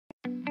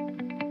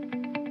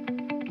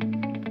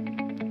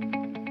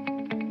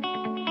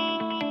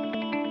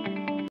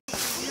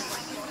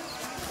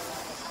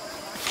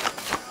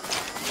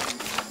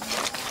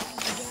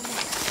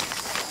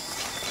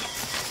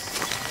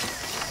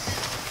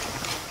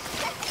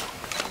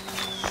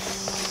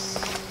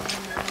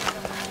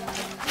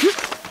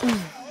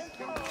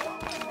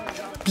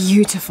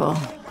Beautiful.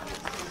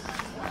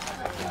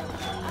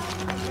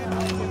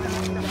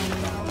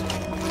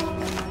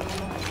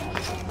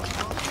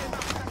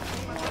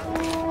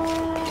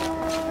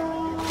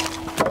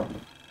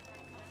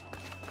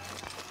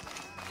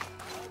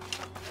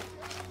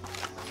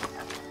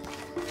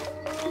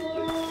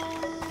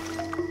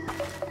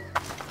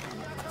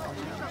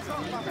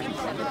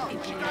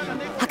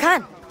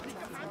 Hakan!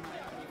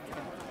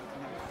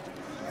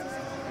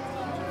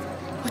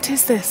 What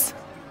is this?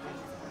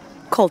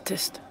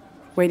 Cultist,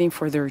 waiting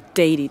for their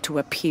deity to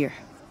appear.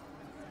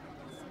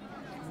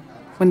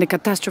 When the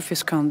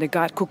catastrophes come, the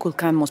god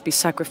Kukulkan must be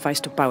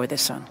sacrificed to power the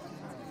sun.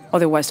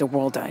 Otherwise the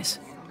world dies.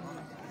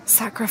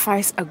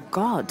 Sacrifice a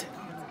god?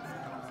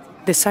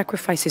 The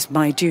sacrifice is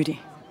my duty.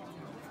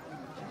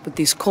 But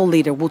this cult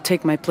leader will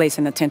take my place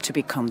and attempt to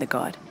become the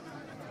god.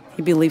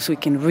 He believes we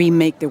can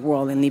remake the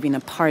world and live in a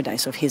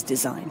paradise of his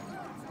design.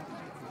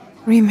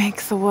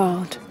 Remake the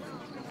world.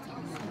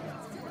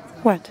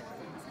 What?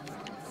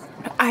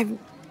 I've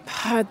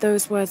heard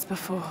those words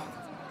before.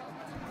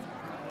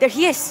 There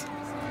he is!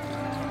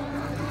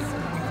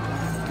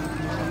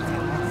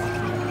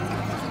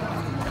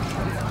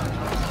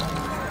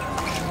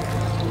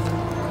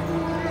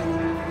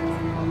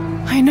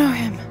 I know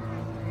him.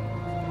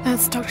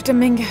 That's Dr.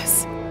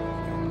 Dominguez.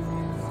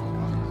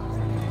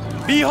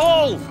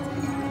 Behold!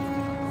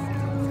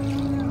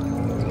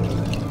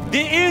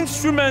 The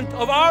instrument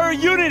of our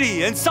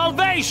unity and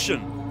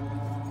salvation!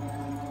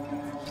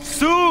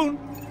 Soon,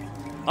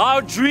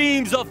 our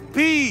dreams of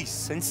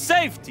peace and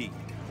safety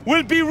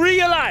will be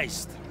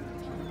realized!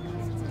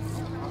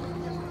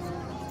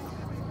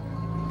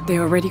 They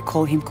already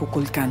call him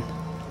Kukulkan.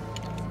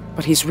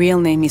 But his real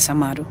name is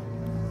Amaru.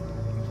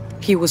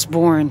 He was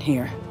born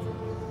here,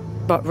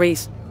 but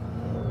raised,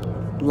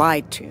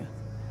 lied to,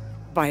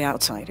 by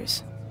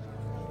outsiders.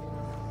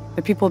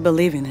 The people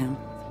believe in him.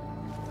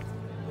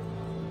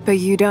 But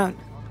you don't.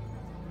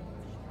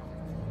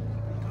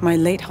 My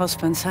late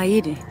husband,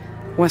 Saidi,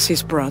 was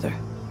his brother.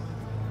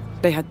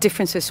 They had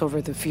differences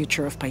over the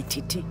future of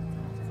Paititi.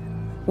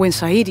 When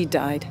Saidi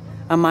died,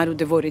 Amaru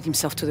devoted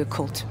himself to the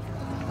cult.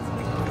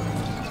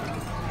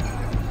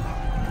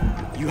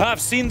 You have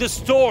seen the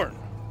storm.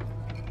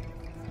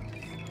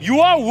 You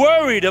are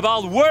worried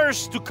about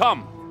worse to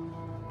come.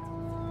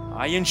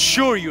 I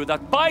assure you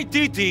that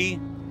Paititi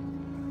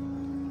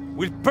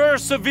will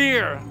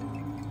persevere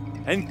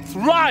and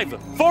thrive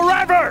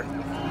forever!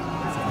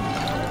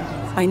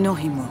 I know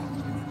him well.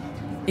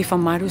 If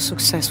Amaru is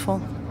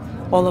successful,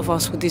 all of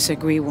us who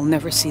disagree will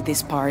never see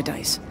this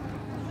paradise.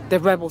 The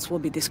rebels will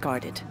be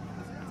discarded.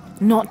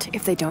 Not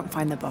if they don't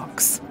find the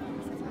box.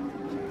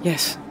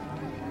 Yes.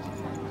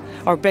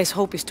 Our best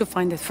hope is to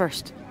find it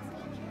first.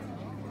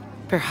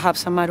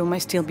 Perhaps Amaru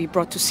might still be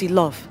brought to see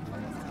love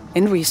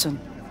and reason.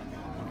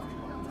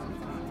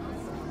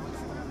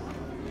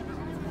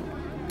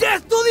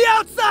 Death to the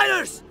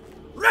outsiders!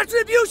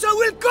 Retribution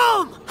will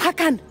come!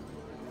 Hakan!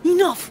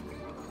 Enough!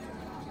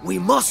 We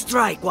must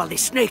strike while the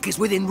snake is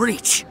within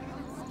reach.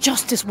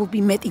 Justice will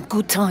be met in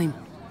good time.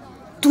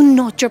 Do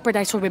not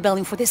jeopardize our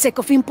rebellion for the sake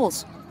of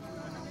impulse.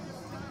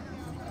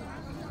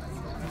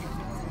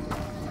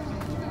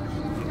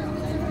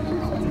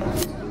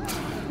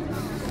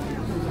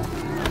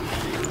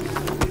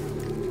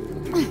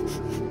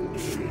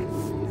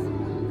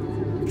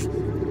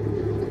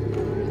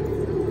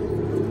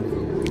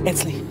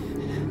 Etzli,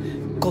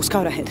 go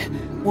scout ahead.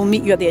 We'll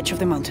meet you at the edge of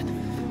the mountain.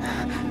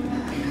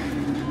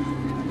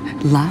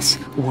 Last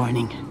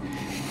warning.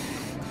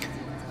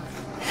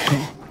 Go.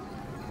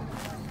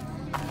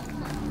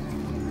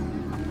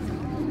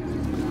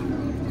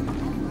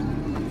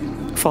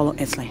 Follow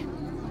Etzli.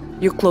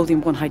 Your clothing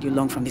won't hide you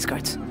long from these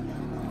guards.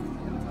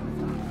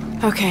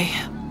 Okay,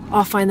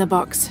 I'll find the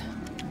box.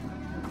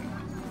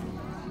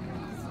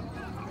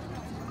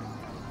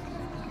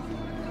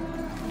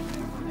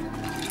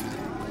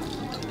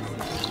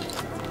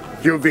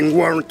 You've been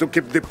warned to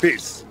keep the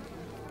peace.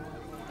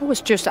 I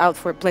was just out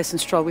for a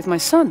pleasant stroll with my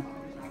son.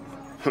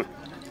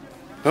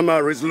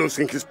 Amaru is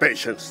losing his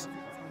patience.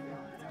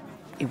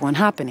 It won't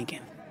happen again.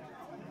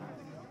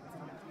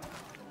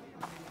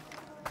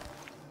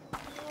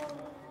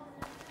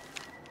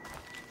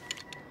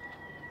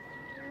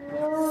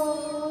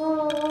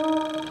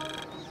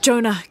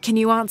 Jonah, can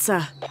you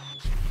answer?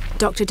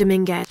 Dr.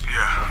 Dominguez.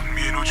 Yeah,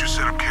 me and Uchu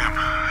set up camp.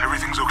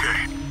 Everything's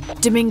okay.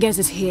 Dominguez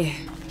is here.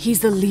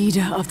 He's the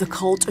leader of the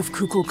cult of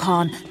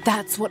Kukulkan.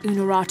 That's what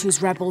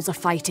Unuratu's rebels are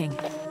fighting.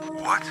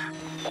 What?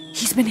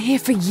 He's been here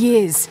for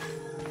years.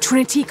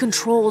 Trinity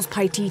controls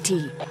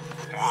Paititi.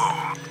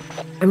 Whoa.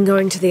 I'm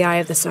going to the Eye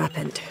of the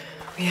Serpent.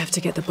 We have to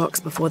get the box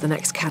before the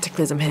next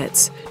cataclysm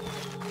hits.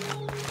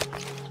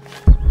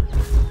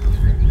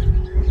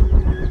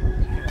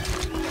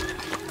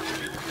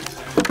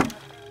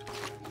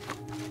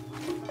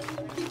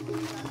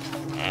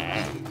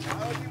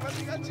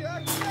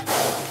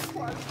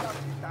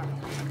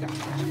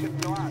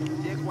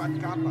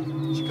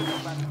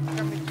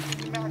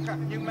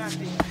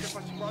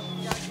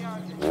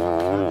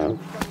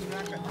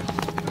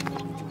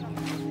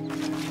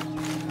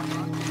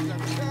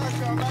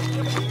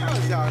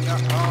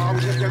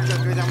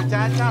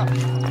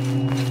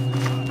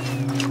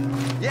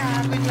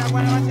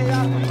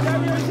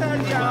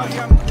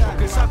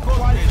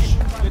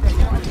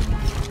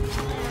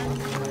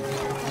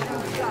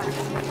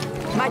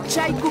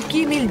 Machay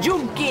kukimil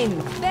jumkin.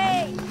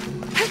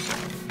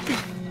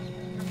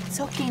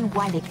 Sokin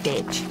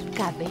walikdej.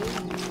 Kabe.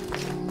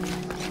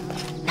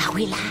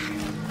 Nawila.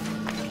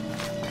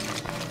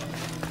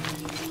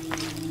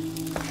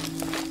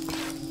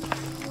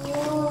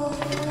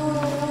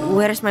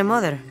 Where's my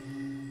mother?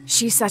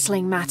 She's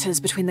settling matters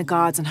between the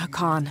guards and her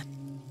Khan.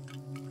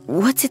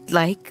 What's it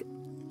like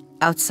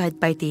outside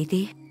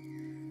Paititi?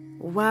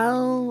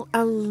 Well,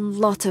 a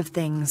lot of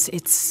things.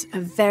 It's a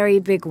very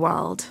big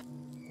world.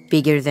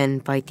 Bigger than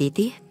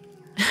Paititi?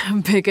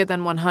 Bigger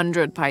than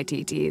 100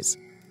 Paititis.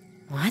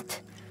 What?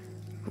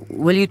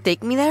 Will you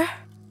take me there?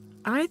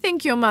 I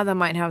think your mother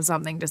might have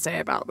something to say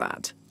about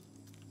that.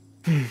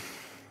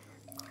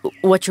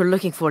 What you're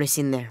looking for is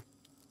in there.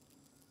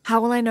 How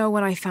will I know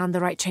when I found the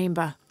right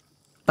chamber?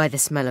 By the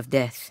smell of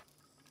death.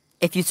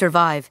 If you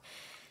survive,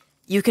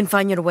 you can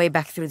find your way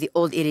back through the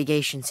old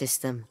irrigation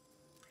system.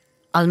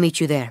 I'll meet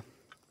you there.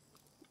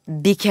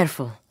 Be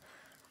careful.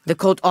 The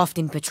cult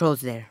often patrols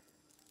there.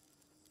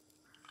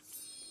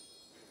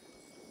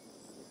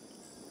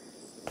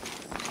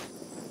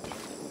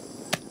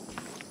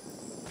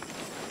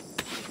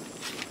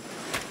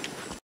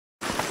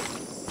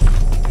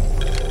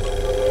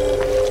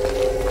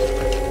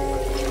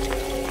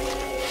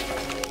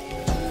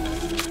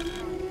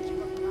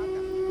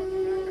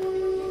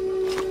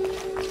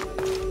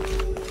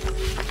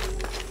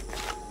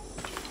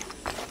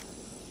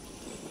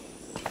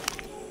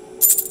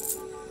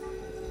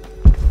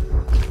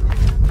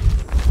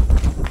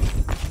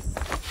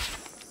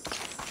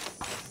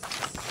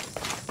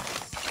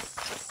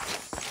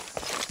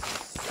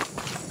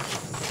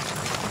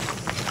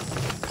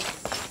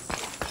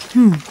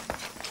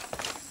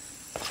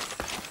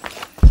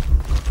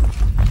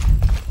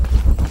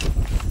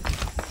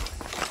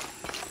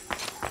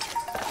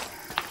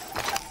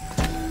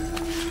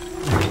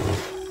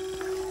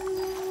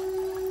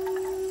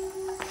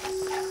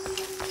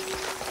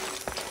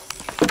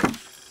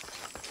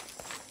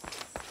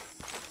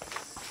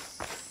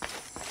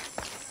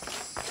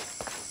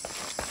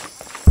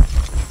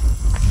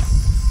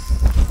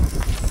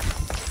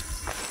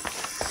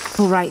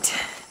 All right.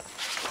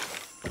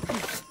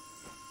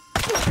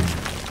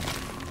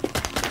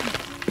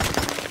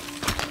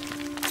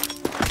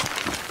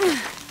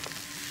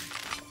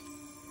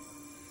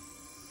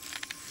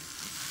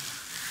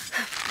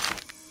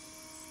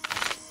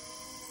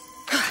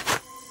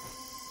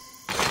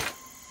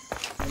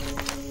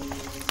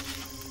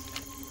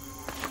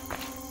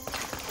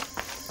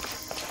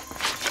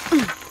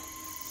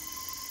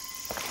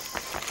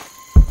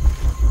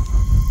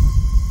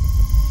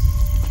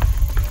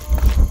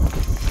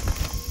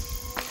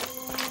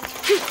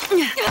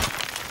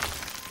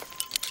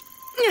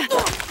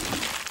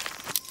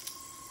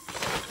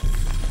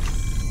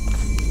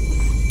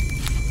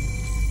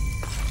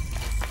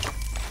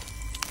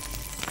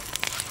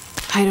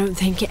 I don't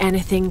think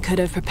anything could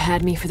have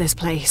prepared me for this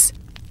place.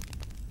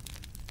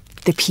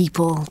 The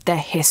people, their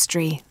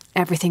history,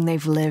 everything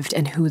they've lived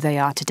and who they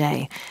are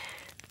today.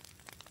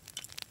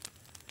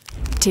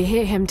 To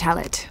hear him tell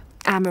it,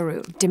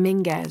 Amaru,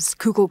 Dominguez,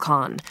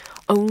 Kukulkan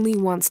only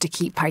wants to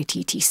keep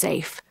Paititi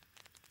safe.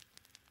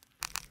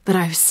 But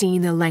I've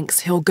seen the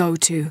lengths he'll go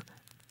to,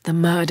 the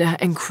murder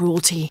and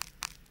cruelty.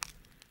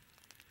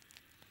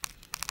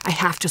 I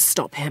have to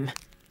stop him.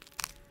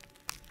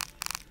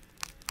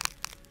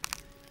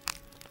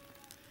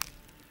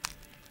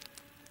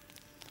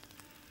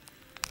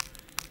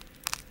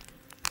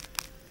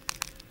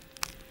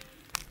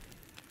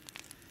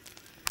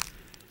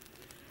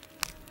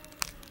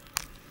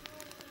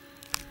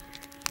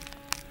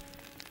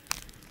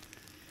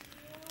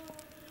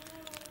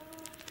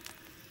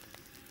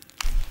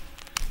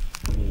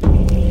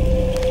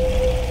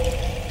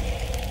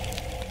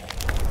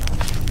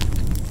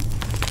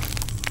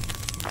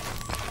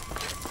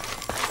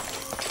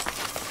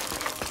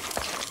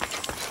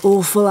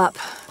 All full up.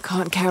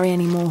 Can't carry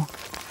any more.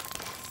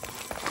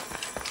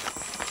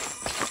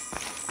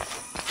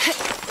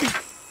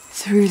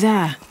 Through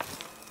there.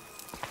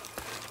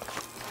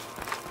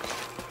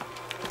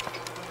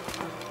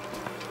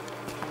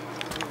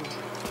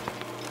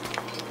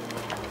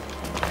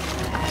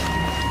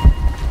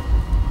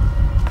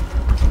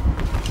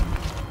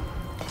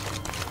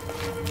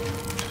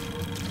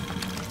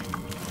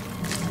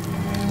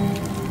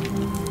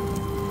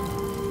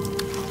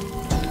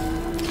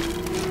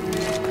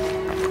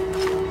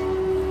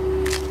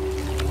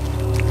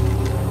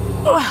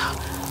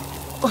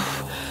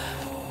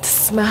 The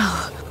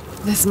smell.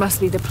 This must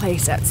be the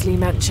place Etzli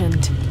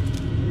mentioned.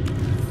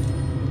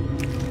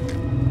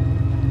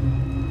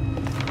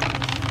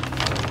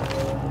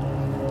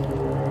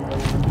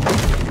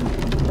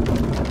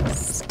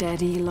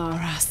 Steady,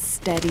 Laura,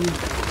 steady.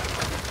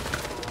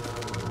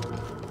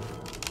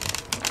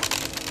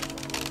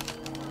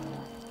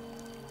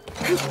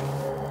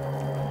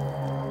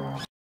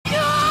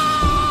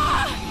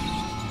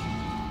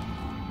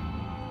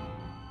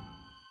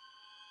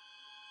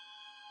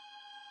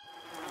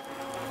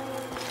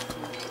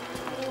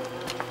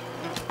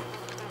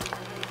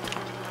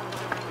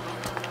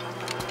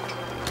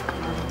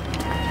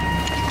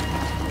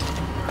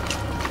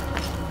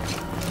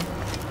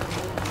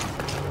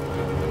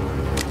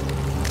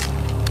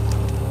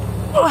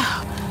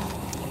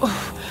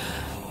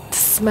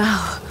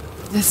 smell.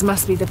 This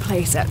must be the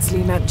place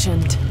Etzli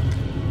mentioned.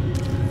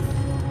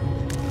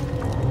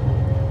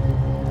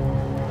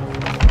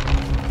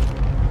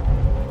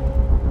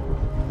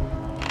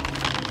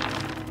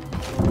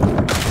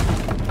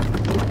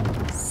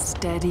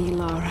 Steady,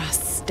 Lara,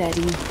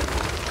 steady.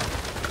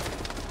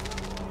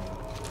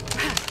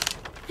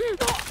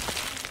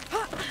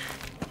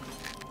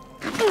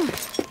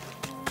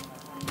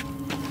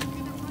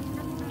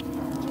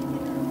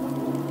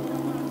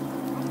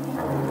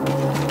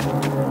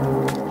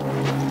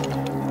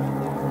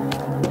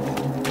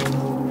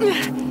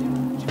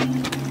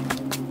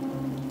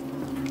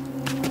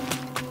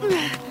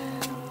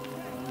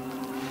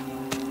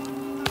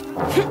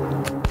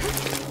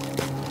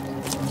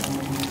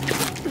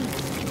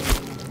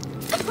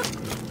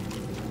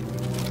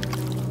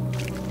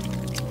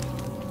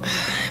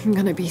 I'm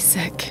gonna be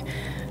sick.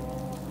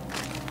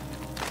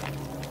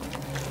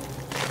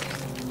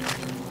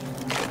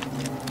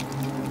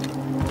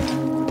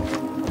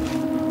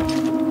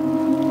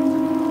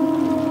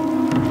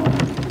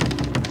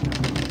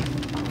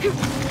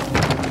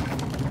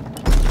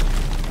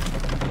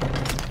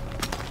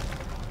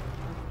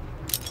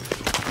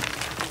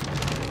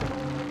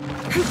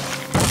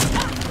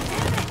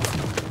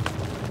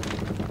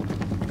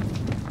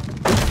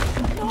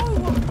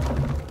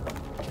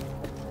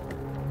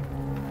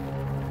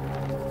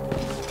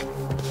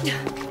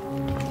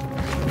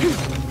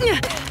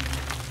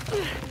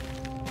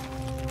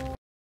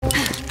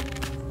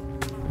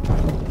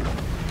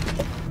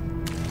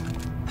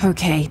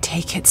 Okay,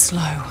 take it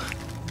slow.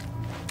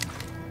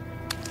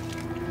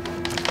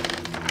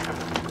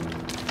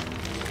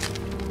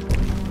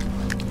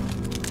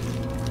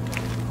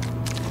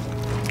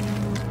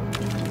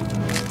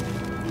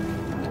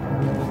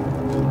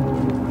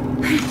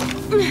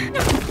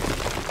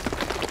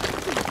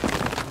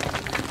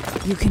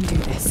 You can do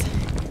this.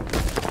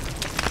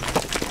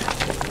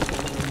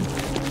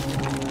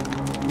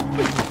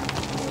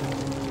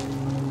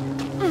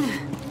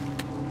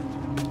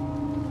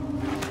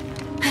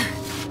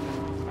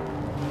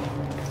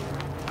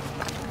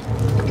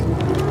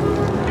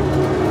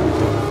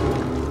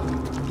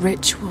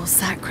 Ritual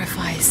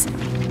sacrifice.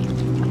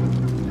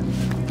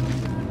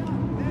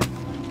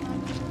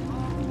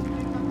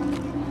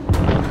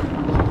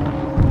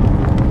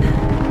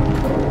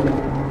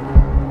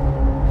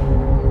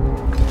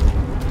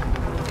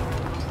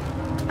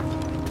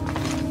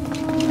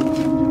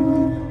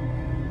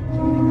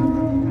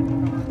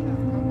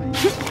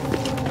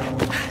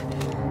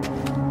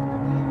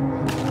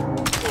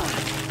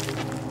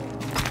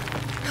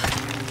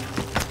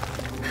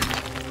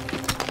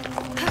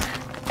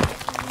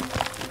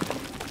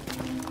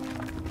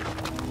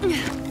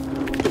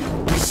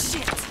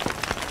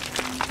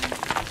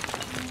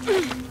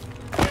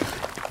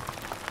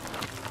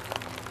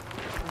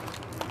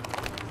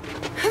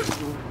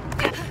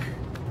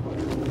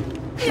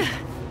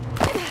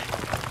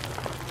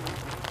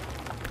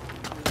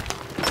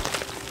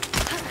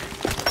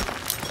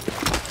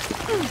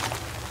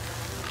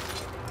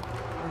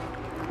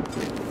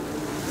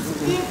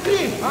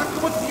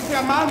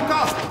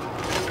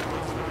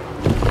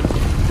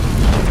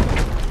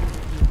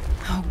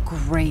 Oh,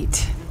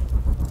 great.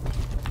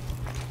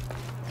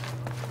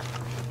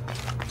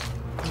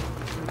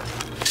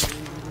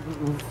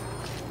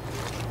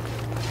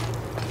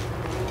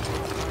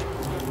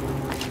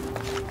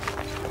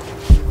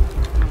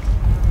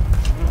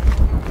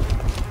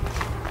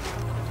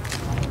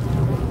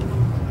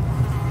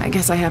 I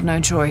guess I have no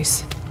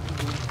choice.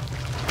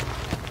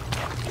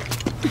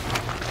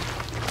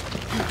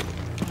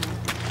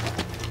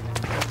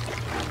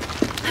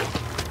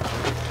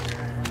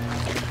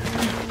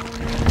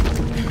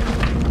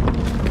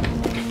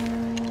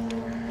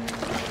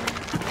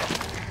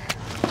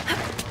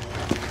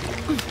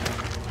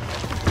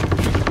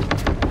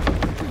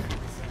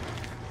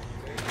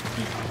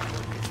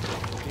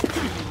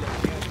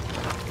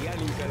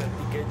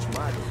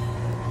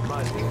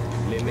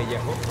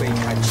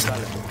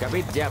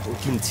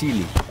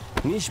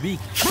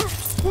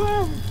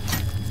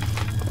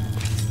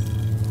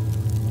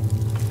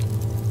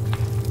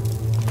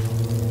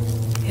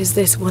 Is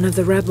this one of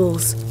the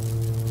rebels?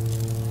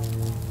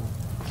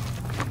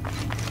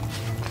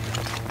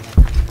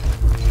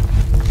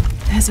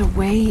 There's a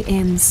way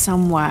in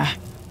somewhere.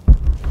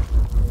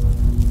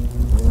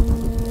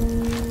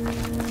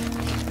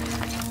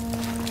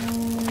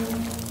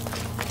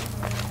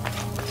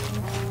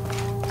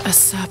 A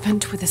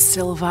serpent with a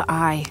silver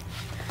eye.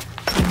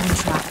 I'm on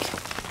track.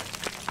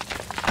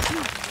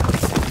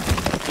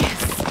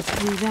 Yes,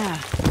 through there.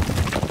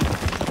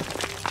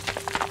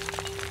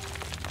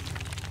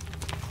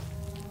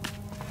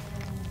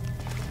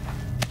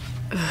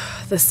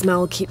 Ugh, the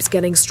smell keeps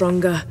getting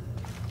stronger.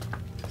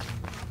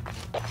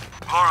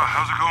 Laura,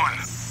 how's it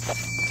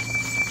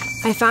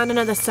going? I found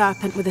another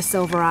serpent with a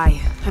silver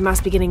eye. I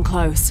must be getting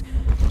close.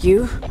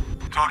 You?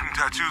 Talking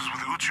tattoos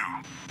with Uchu.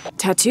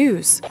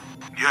 Tattoos?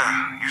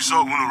 Yeah, you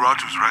saw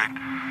Unuratu's, right?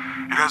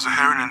 It has a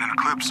heron and an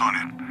eclipse on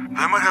it.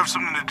 That might have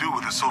something to do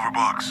with the silver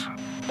box.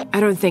 I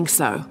don't think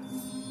so.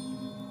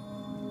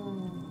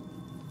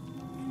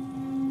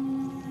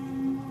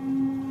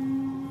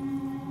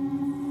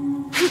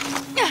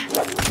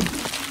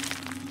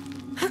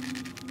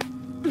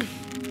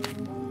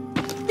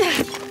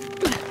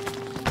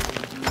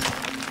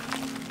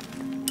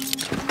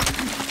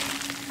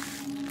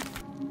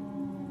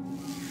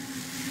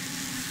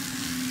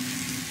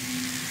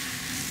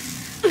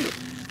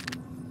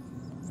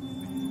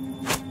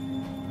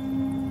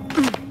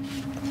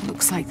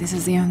 this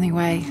is the only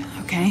way,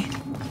 okay?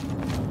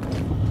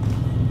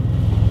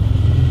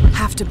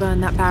 Have to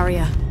burn that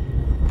barrier.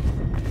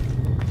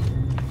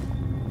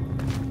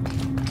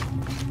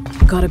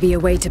 Gotta be a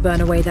way to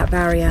burn away that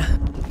barrier.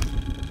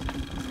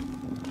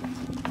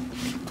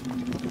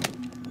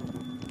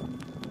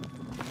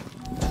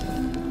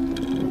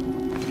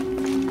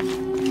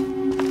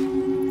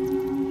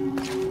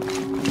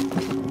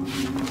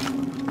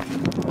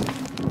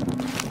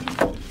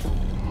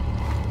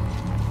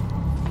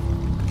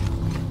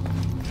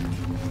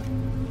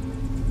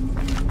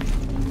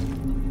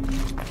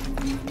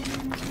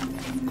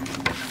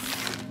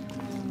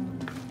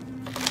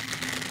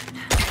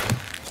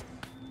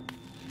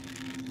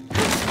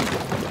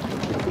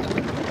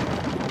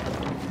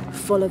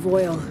 Full of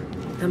oil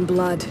and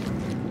blood.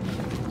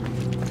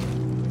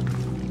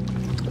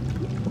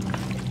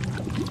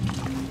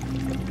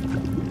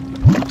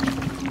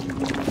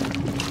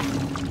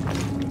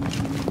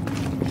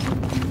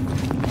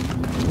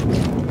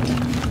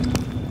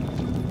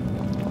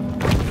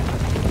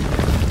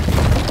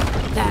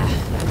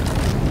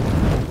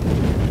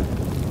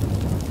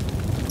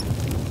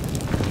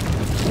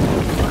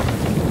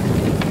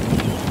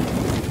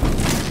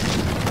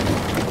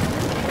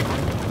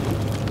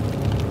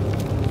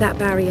 That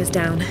barrier's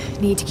down.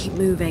 Need to keep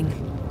moving.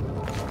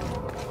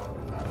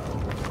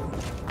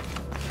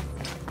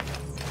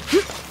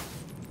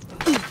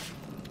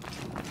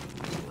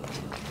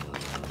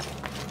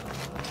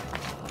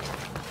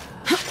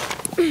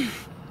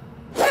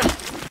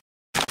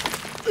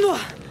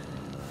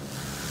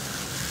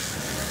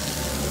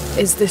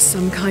 Is this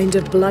some kind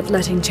of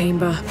bloodletting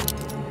chamber?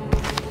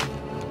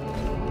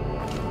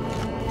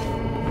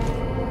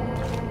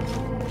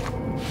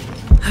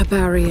 A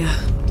barrier.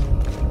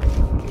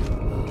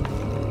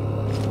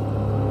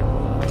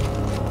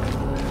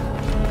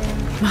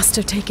 Must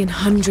have taken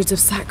hundreds of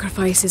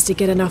sacrifices to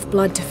get enough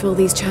blood to fill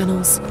these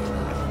channels.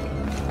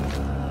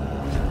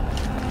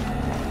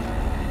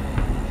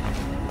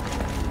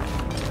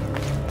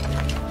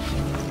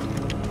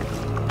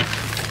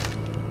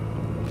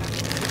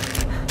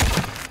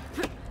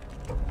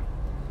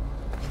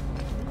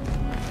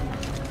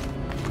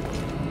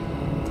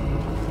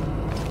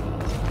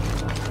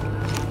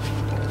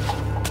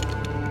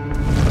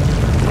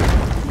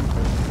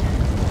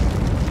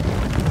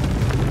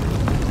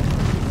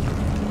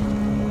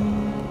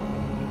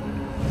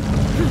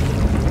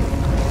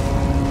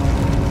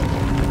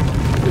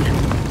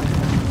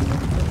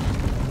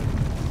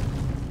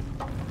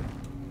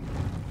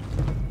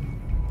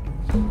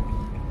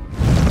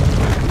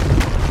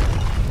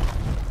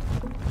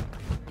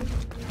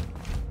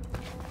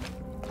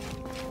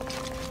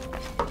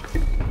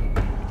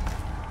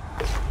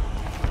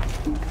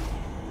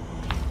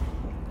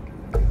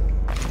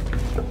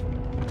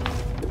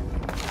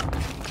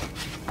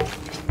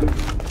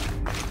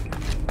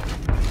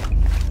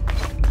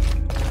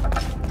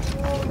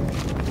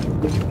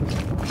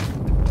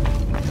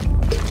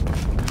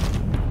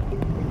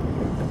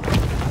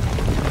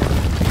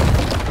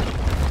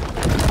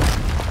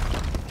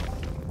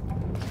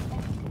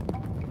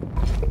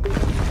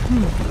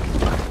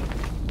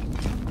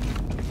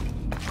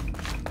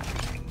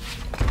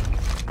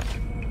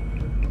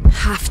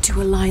 Have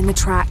to align the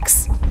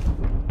tracks.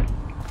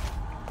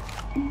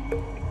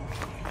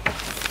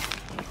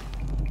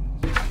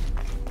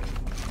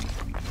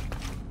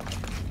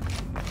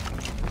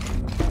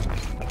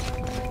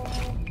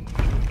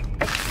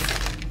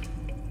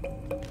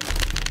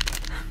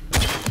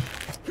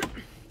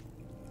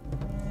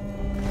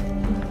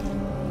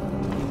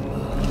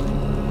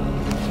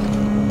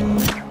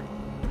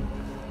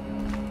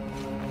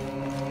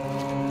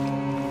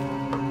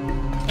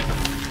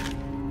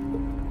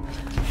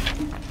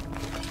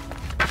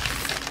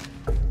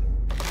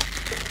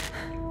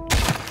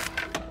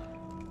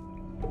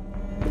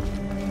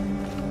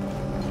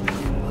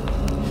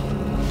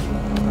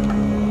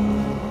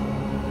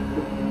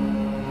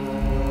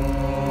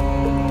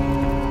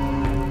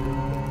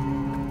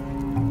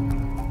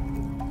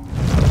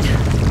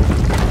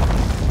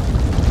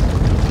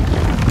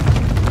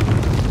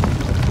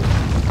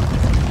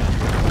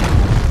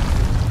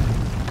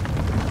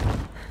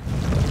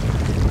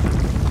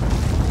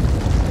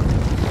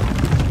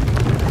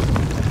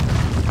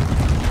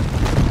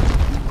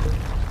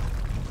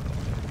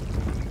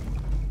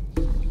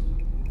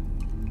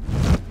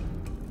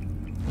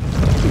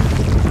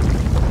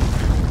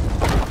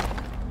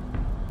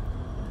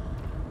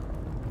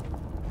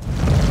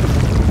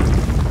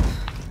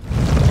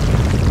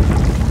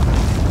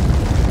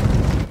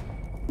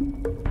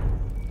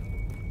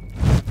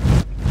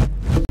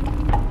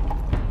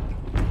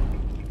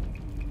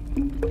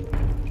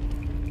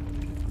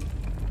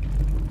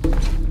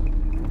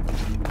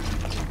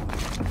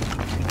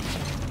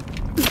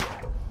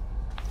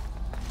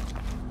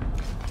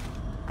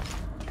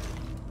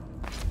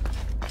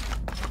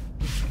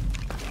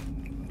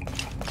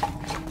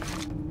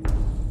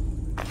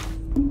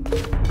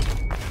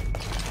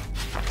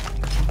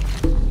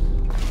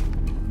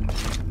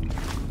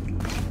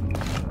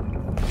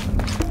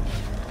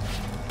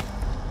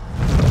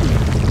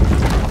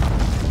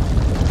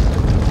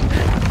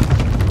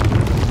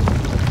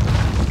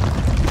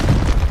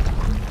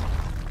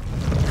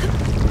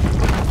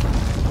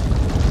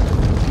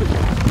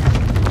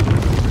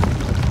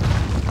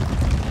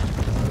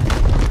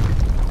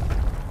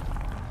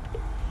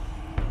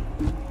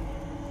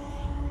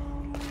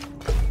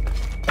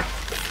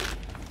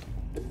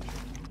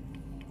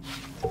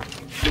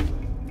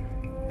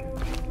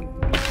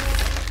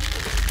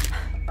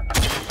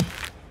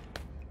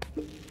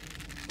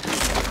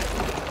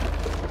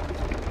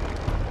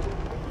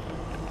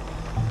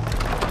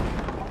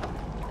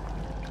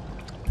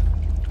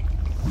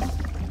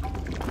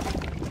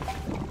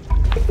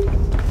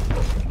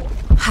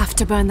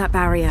 to burn that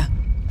barrier.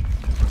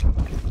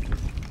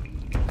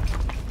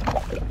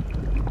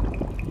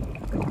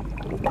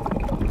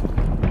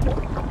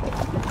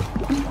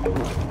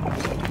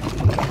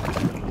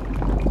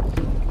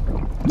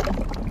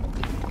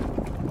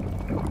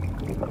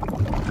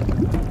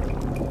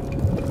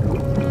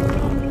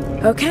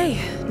 Okay,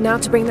 now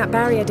to bring that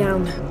barrier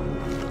down.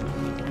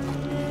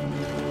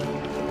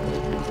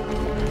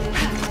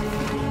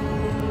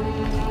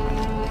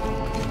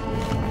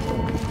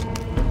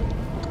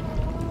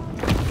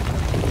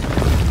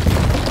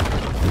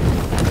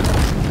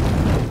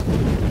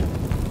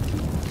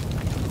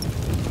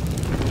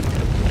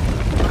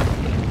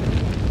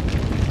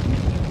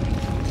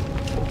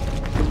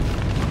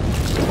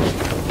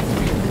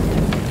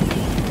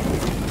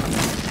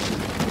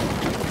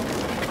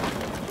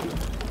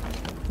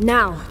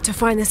 Now, to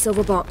find the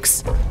silver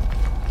box.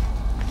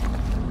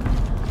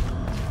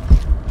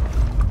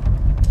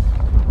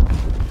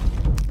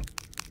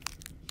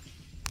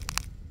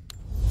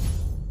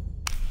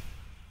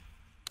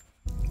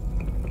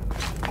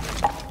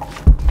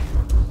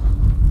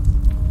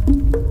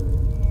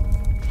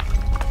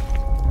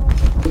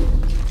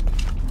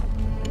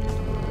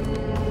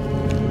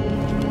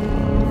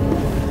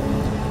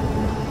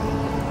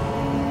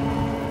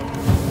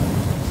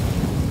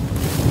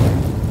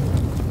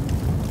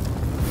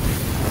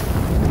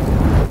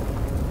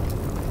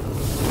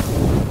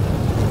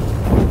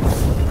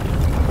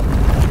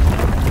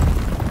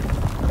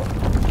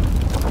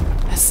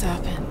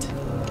 Serpent.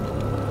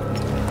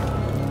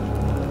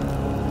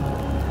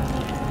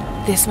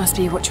 This must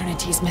be what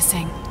Trinity's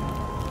missing.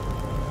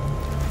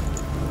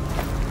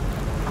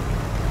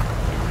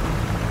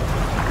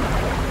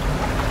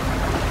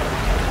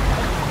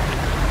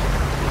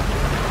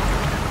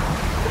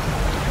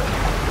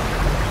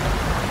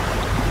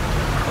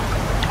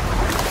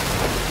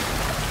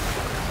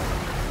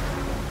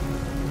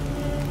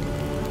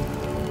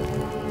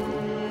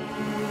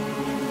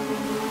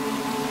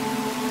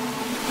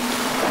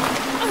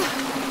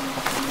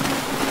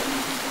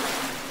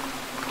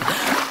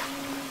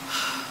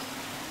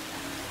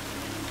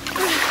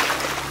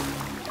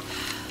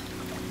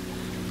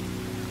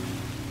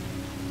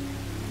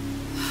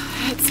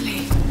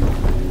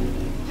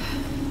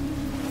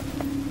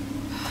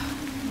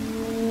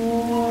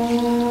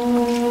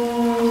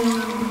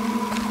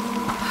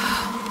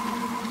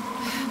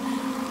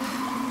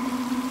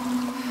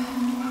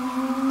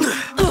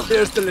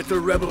 There's the little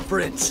rebel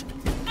prince.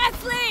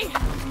 Esley!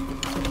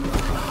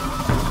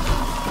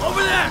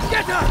 Over there!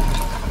 Get her!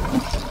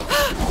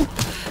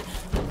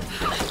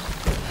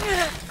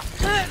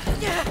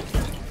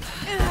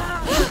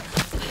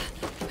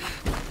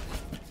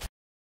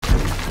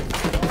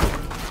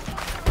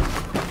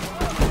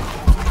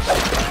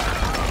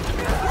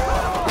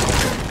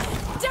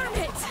 Damn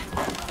it!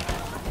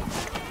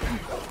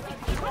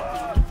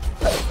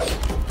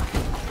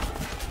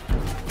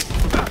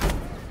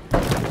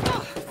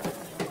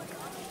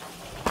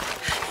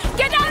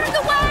 Get out of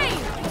the way!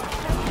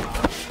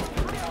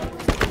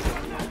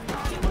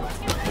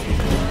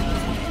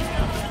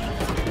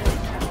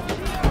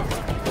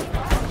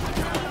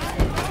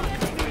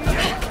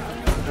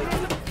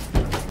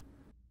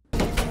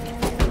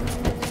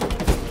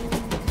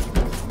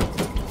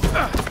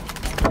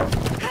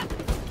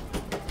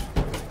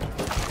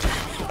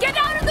 Get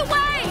out of the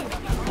way!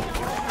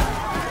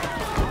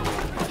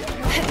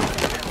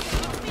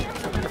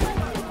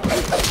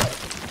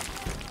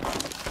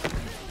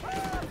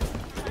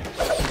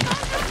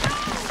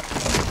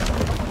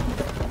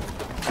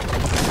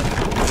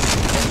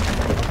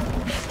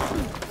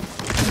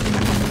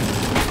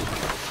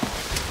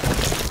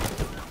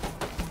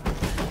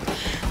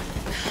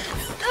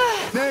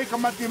 Nee,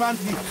 kamati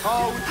manti.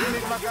 Oh,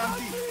 ujinik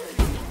maganti.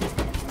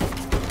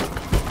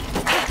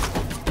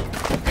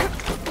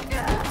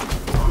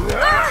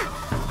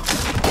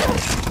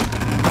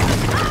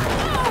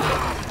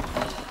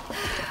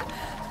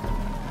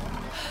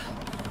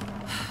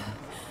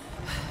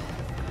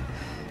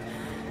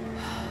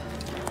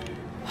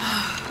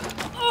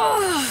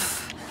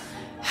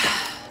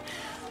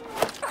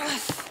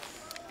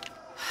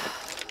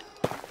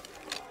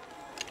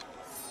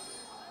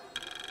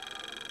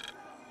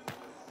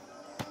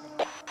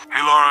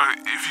 Hey, Laura,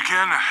 if you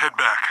can, head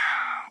back.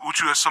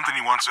 Uchu has something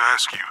he wants to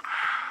ask you.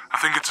 I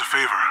think it's a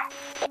favor.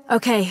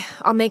 Okay,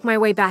 I'll make my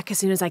way back as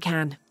soon as I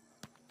can.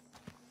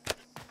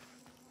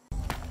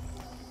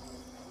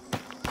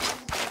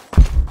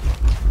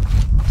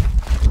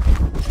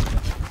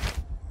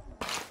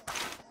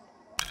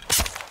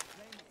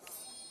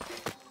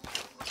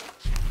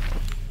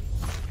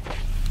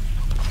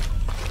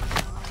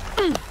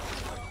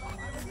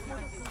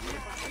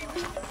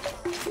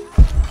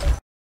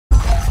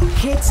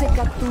 Kitse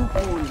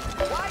katukul.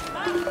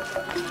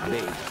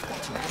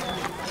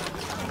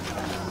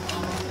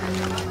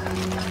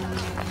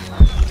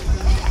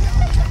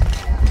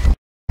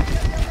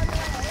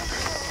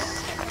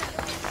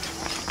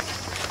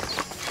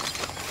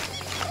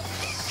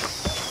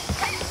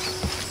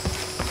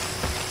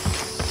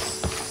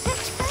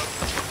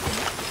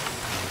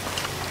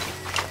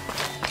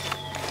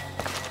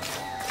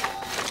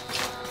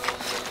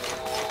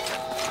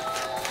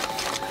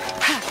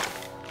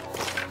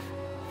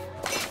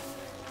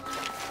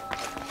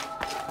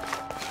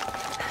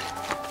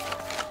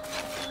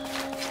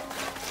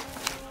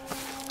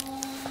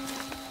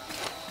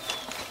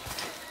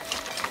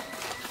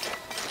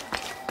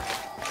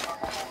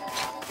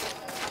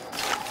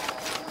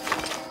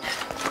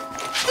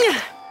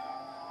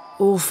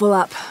 All full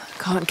up.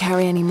 Can't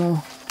carry any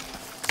more.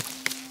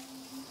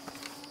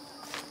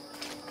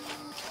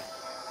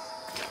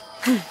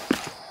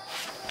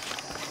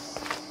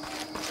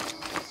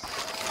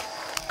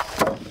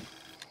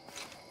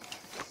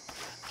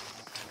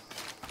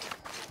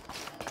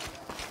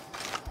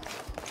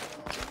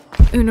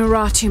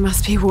 Unuratu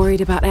must be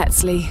worried about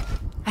Etzli.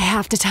 I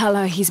have to tell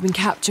her he's been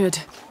captured.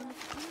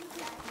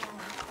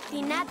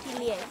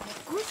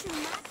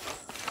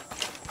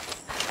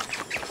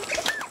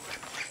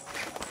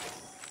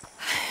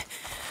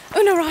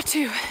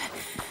 Unuratu!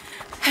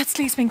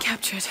 Etzli's been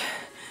captured.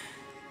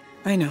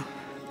 I know.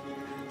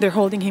 They're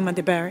holding him at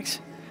the barracks.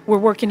 We're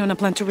working on a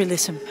plan to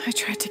release him. I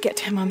tried to get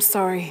to him, I'm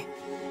sorry.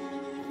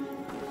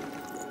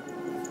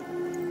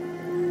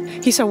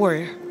 He's a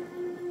warrior.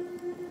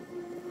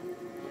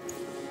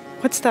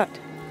 What's that?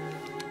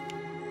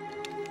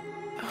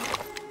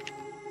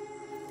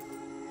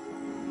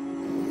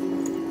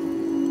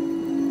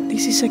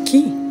 This is a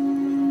key.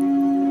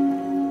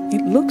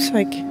 It looks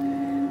like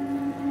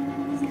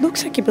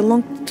it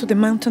belonged to the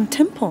mountain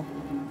temple.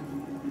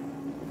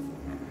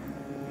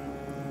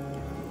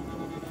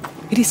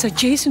 It is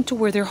adjacent to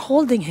where they're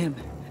holding him.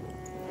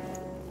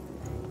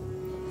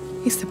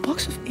 Is the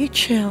box of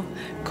HL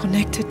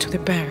connected to the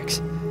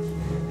barracks?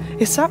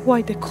 Is that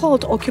why the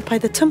cult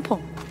occupied the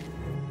temple?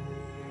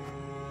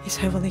 It's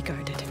heavily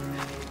guarded.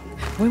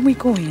 When we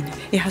go in,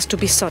 it has to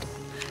be subtle,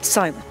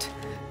 silent.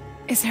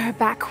 Is there a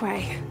back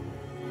way?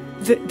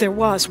 There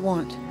was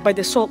one, by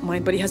the salt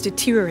mine, but it has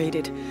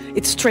deteriorated.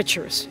 It's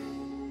treacherous.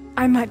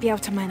 I might be able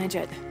to manage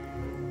it.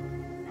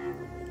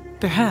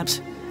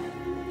 Perhaps.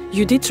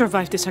 You did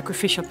survive the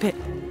sacrificial pit.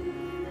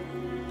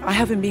 I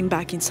haven't been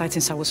back inside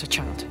since I was a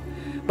child.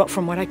 But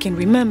from what I can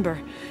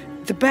remember,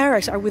 the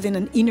barracks are within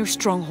an inner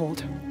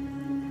stronghold.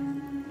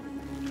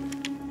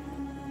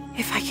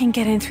 If I can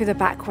get in through the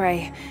back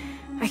way,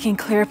 I can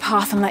clear a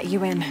path and let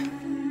you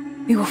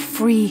in. We will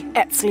free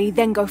Etzli,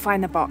 then go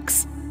find the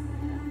box.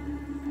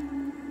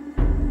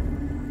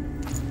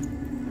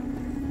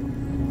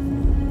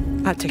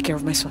 I'll take care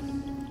of my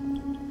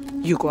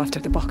son. You go after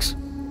the box.